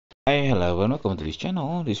Hi, hello, and welcome to this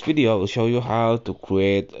channel. This video will show you how to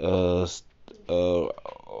create a,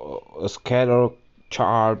 a scatter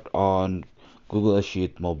chart on Google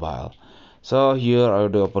Sheet mobile. So here I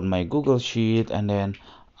will open my Google Sheet, and then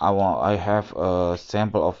I have a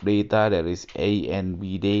sample of data. There is A and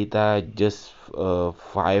B data, just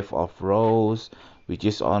five of rows, which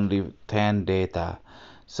is only 10 data.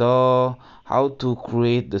 So how to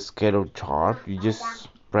create the scatter chart? You just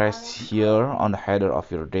press here on the header of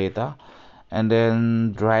your data and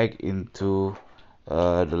then drag into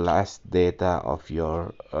the last data of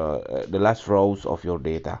your the last rows of your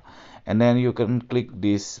data, and then you can click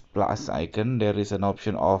this plus icon. There is an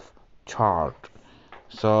option of chart,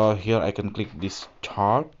 so here I can click this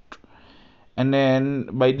chart, and then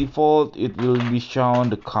by default it will be shown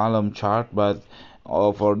the column chart, but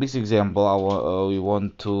for this example we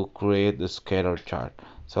want to create the scatter chart.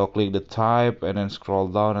 So click the type and then scroll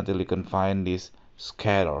down until you can find this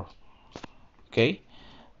scatter. Okay,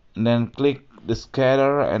 and then click the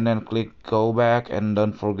scatter and then click go back, and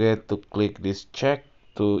don't forget to click this check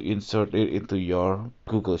to insert it into your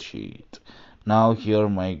Google Sheet. Now here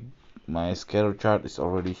my scatter chart is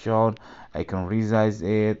already shown. I can resize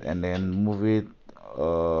it and then move it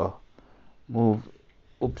move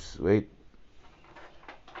oops wait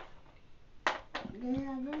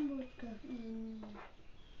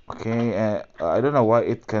okay I don't know why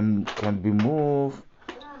it can be moved,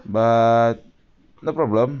 but no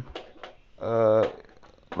problem. uh,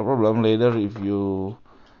 no problem later if you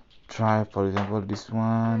try, for example, this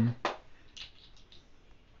one.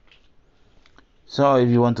 So if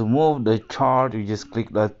you want to move the chart, you just click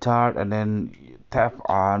the chart and then tap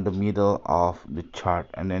on the middle of the chart,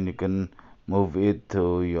 and then you can move it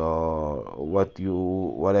to your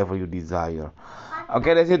whatever you desire.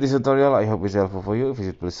 Okay, that's it, this tutorial. I hope it's helpful for you. If it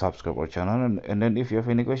is, please subscribe our channel, and then if you have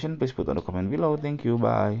any question, please put on the comment below. Thank you,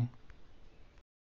 bye.